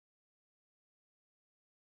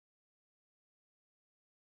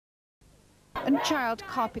and child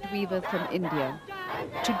carpet weavers from India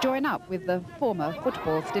to join up with the former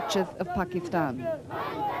football stitchers of Pakistan.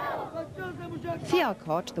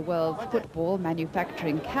 Sialkot, the world's football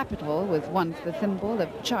manufacturing capital, was once the symbol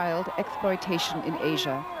of child exploitation in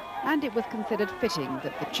Asia, and it was considered fitting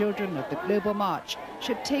that the children of the Global March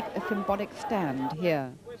should take a symbolic stand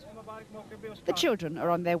here. The children are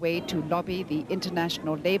on their way to lobby the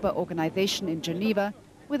International Labour Organization in Geneva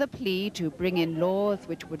with a plea to bring in laws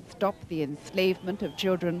which would stop the enslavement of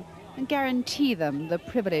children and guarantee them the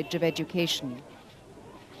privilege of education.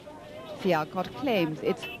 Sialkot claims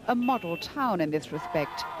it's a model town in this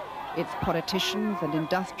respect. Its politicians and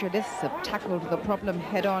industrialists have tackled the problem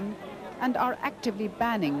head-on and are actively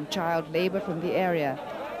banning child labour from the area.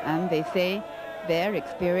 And they say their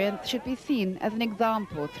experience should be seen as an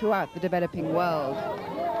example throughout the developing world.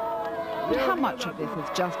 But how much of this is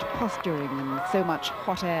just posturing and so much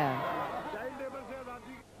hot air?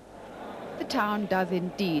 The town does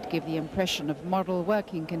indeed give the impression of model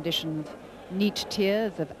working conditions. Neat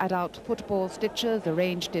tiers of adult football stitchers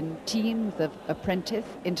arranged in teams of apprentice,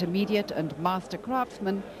 intermediate and master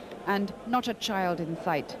craftsmen, and not a child in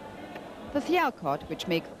sight. For Sialkot, which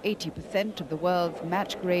makes 80% of the world's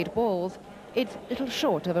match-grade balls, it's little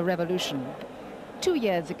short of a revolution. 2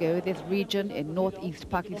 years ago, this region in northeast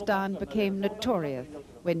Pakistan became notorious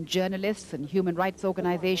when journalists and human rights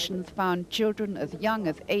organizations found children as young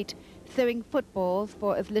as 8 sewing footballs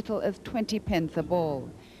for as little as 20 pence a ball.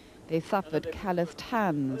 They suffered calloused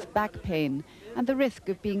hands, back pain, and the risk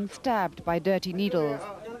of being stabbed by dirty needles,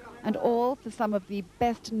 and all for some of the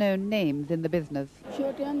best-known names in the business.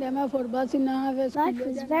 Life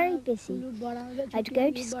was very busy. I'd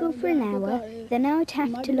go to school for an hour, then I would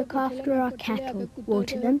have to look after our cattle,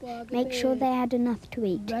 water them, make sure they had enough to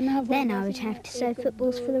eat. Then I would have to sew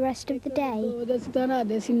footballs for the rest of the day.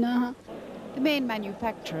 The main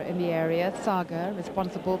manufacturer in the area, Saga,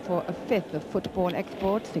 responsible for a fifth of football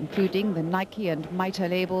exports, including the Nike and Mitre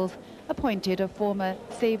labels, appointed a former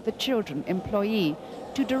Save the Children employee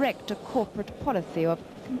to direct a corporate policy of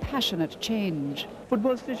compassionate change.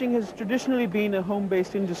 Football stitching has traditionally been a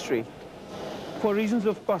home-based industry for reasons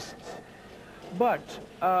of costs. But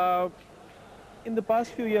in the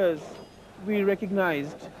past few years, we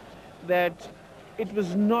recognized that it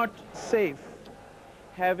was not safe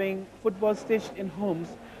having football stitched in homes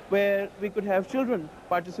where we could have children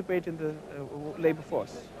participate in the labor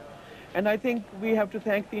force. And I think we have to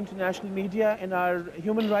thank the international media and our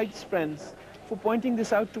human rights friends for pointing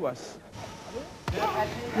this out to us.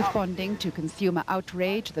 Responding to consumer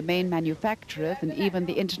outrage, the main manufacturers and even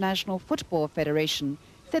the International Football Federation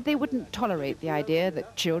said they wouldn't tolerate the idea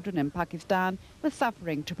that children in Pakistan were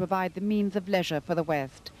suffering to provide the means of leisure for the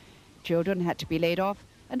West. Children had to be laid off,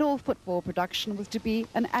 and all football production was to be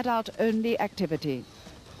an adult-only activity.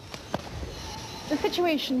 The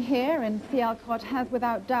situation here in Sialkot has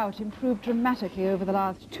without doubt improved dramatically over the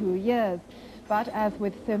last 2 years. But as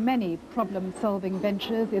with so many problem-solving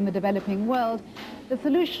ventures in the developing world, the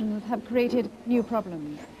solutions have created new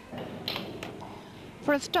problems.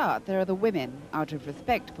 For a start, there are the women. Out of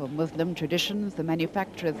respect for Muslim traditions, the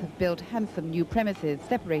manufacturers have built handsome new premises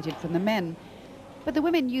separated from the men. But the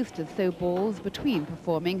women used to sew balls between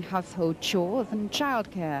performing household chores and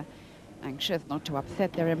childcare. Anxious not to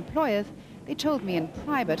upset their employers, they told me in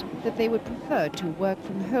private that they would prefer to work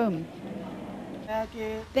from home.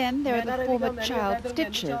 Then there are the former child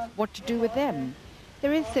stitchers. What to do with them?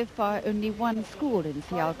 There is so far only one school in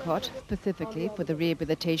Sialkot, specifically for the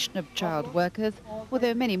rehabilitation of child workers,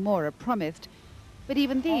 although many more are promised. But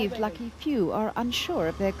even these lucky few are unsure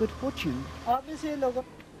of their good fortune. I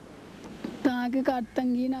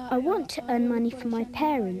want to earn money for my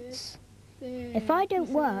parents. If I don't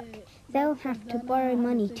work, they'll have to borrow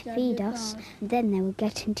money to feed us, and then they will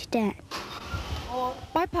get into debt.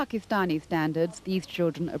 By Pakistani standards, these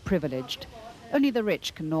children are privileged. Only the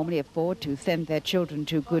rich can normally afford to send their children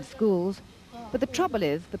to good schools. But the trouble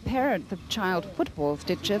is, the parents of child football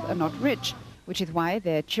stitchers are not rich, which is why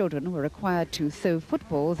their children were required to sew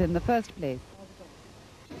footballs in the first place.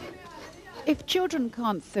 If children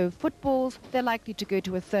can't sew footballs, they're likely to go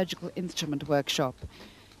to a surgical instrument workshop.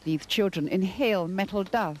 These children inhale metal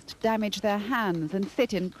dust, damage their hands, and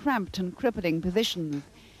sit in cramped and crippling positions.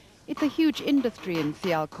 It's a huge industry in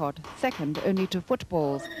Sialkot, second only to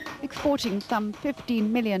footballs, exporting some $15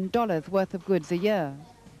 million worth of goods a year.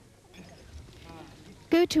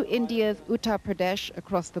 Go to India's Uttar Pradesh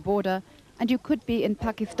across the border, and you could be in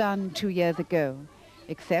Pakistan 2 years ago,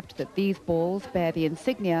 except that these balls bear the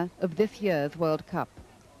insignia of this year's World Cup.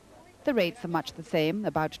 The rates are much the same,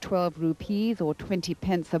 about 12 rupees or 20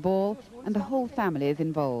 pence a ball, and the whole family is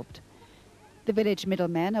involved. The village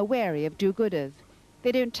middlemen are wary of do-gooders.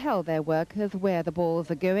 They don't tell their workers where the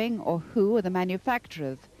balls are going or who are the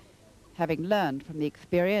manufacturers. Having learned from the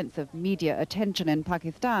experience of media attention in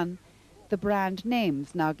Pakistan, the brand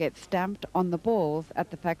names now get stamped on the balls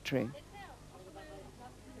at the factory.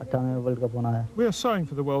 We are sowing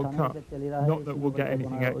for the World Cup, not that we'll get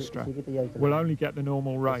anything extra. We'll only get the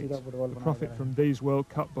normal rate. The profit from these World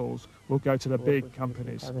Cup balls will go to the big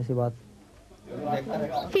companies.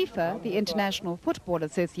 FIFA, the International Football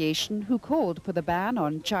Association, who called for the ban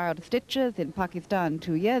on child stitches in Pakistan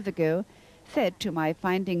 2 years ago, said to my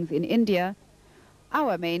findings in India,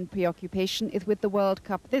 "Our main preoccupation is with the World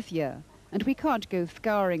Cup this year, and we can't go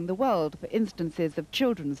scouring the world for instances of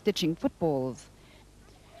children stitching footballs."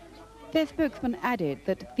 Their spokesman added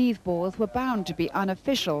that these balls were bound to be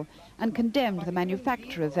unofficial and condemned the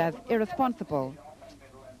manufacturers as irresponsible.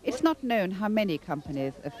 It's not known how many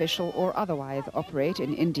companies, official or otherwise, operate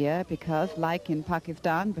in India because, like in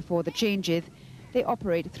Pakistan before the changes, they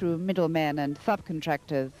operate through middlemen and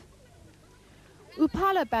subcontractors.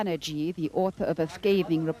 Upala Banerjee, the author of a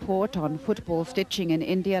scathing report on football stitching in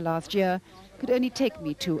India last year, could only take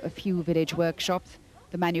me to a few village workshops.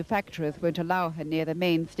 The manufacturers won't allow her near the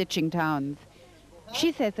main stitching towns.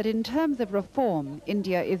 She says that in terms of reform,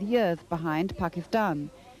 India is years behind Pakistan.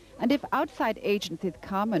 And if outside agencies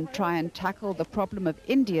come and try and tackle the problem of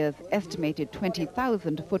India's estimated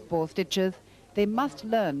 20,000 football stitches, they must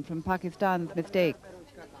learn from Pakistan's mistakes.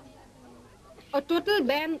 A total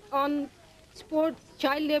ban on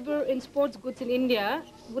child labor in sports goods in India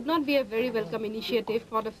would not be a very welcome initiative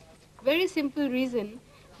for the very simple reason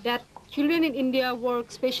that children in India work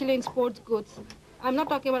especially in sports goods. I'm not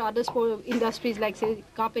talking about other sport industries like, say,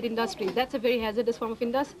 carpet industry. That's a very hazardous form of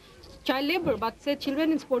child labor. But, say,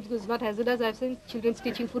 children in sports goods, not hazardous. I've seen children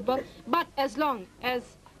stitching football. But as long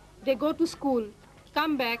as they go to school,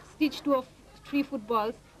 come back, stitch 2 or 3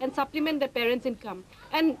 footballs, and supplement their parents' income.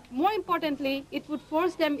 And more importantly, it would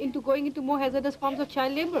force them into going into more hazardous forms of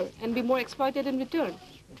child labor and be more exploited in return.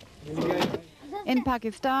 In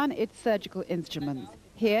Pakistan, it's surgical instruments.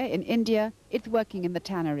 Here in India, it's working in the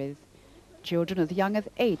tanneries. Children as young as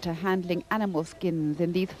 8 are handling animal skins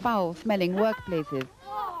in these foul-smelling workplaces.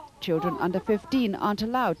 Children under 15 aren't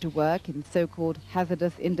allowed to work in so-called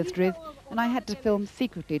hazardous industries, and I had to film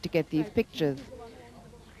secretly to get these pictures.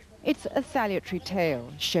 It's a salutary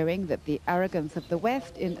tale, showing that the arrogance of the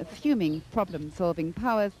West in assuming problem-solving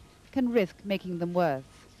powers can risk making them worse.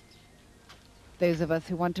 Those of us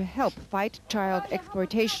who want to help fight child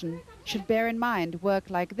exploitation should bear in mind work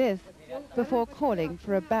like this before calling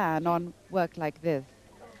for a ban on work like this.